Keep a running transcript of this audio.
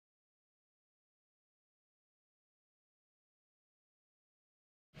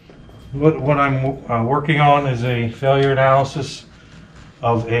What I'm working on is a failure analysis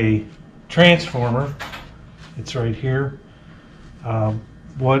of a transformer. It's right here.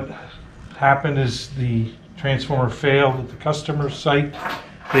 What happened is the transformer failed at the customer's site.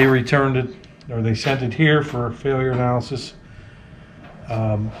 They returned it, or they sent it here for failure analysis.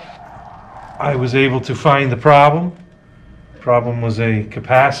 I was able to find the problem. The problem was a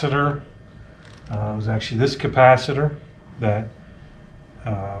capacitor. It was actually this capacitor that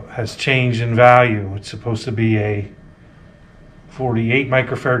has changed in value. It's supposed to be a 48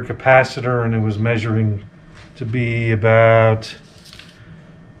 microfarad capacitor, and it was measuring to be about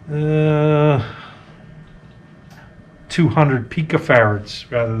 200 picofarads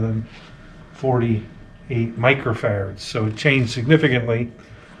rather than 48 microfarads. So it changed significantly.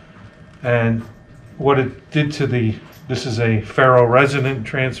 And what it did to this is a ferro-resonant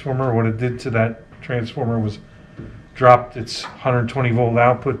transformer. What it did to that transformer was dropped its 120 volt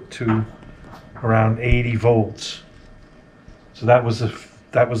output to around 80 volts. So that was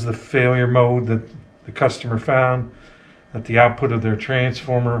the failure mode that the customer found, that the output of their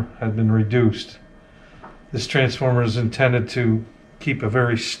transformer had been reduced. This transformer is intended to keep a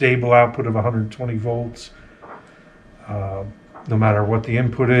very stable output of 120 volts, no matter what the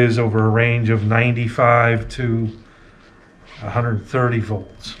input is, over a range of 95 to 130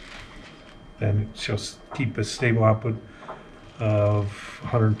 volts. Then it shall keep a stable output of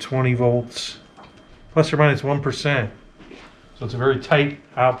 120 volts, plus or minus 1%. So it's a very tight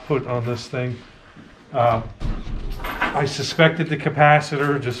output on this thing. I suspected the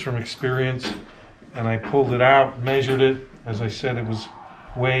capacitor just from experience, and I pulled it out, measured it. As I said, it was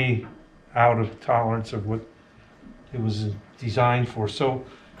way out of tolerance of what it was designed for. So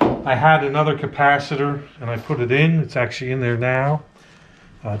I had another capacitor, and I put it in. It's actually in there now.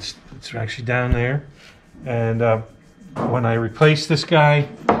 It's actually down there. And when I replaced this guy,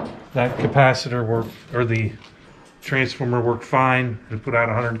 that capacitor worked, or the transformer worked fine. It put out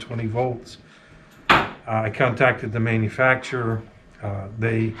 120 volts. I contacted the manufacturer.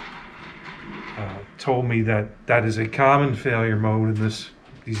 They told me that that is a common failure mode in this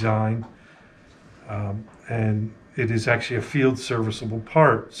design, and it is actually a field serviceable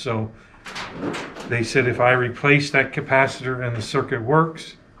part. So they said if I replace that capacitor and the circuit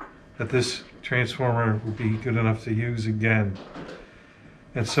works, that this transformer would be good enough to use again.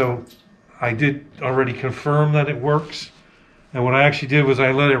 And so I did already confirm that it works, and what I actually did was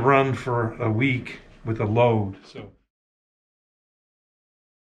I let it run for a week with a load.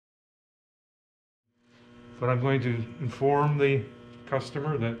 But I'm going to inform the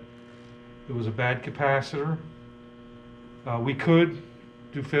customer that it was a bad capacitor. We could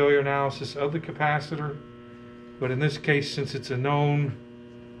do failure analysis of the capacitor, but in this case, since it's a known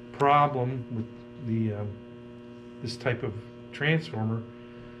problem with this type of transformer,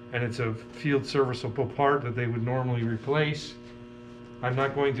 and it's a field serviceable part that they would normally replace, I'm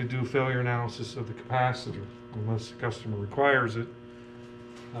not going to do failure analysis of the capacitor unless the customer requires it.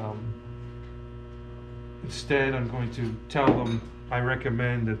 Instead, I'm going to tell them I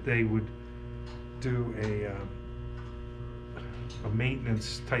recommend that they would do a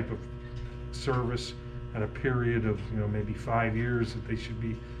maintenance type of service at a period of maybe 5 years, that they should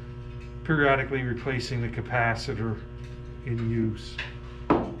be periodically replacing the capacitor in use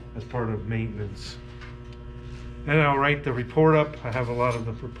as part of maintenance. And I'll write the report up. I have a lot of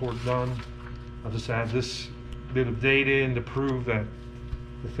the report done. I'll just add this bit of data in to prove that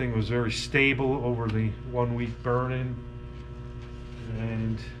the thing was very stable over the 1 week burn-in.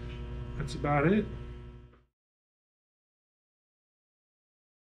 And that's about it.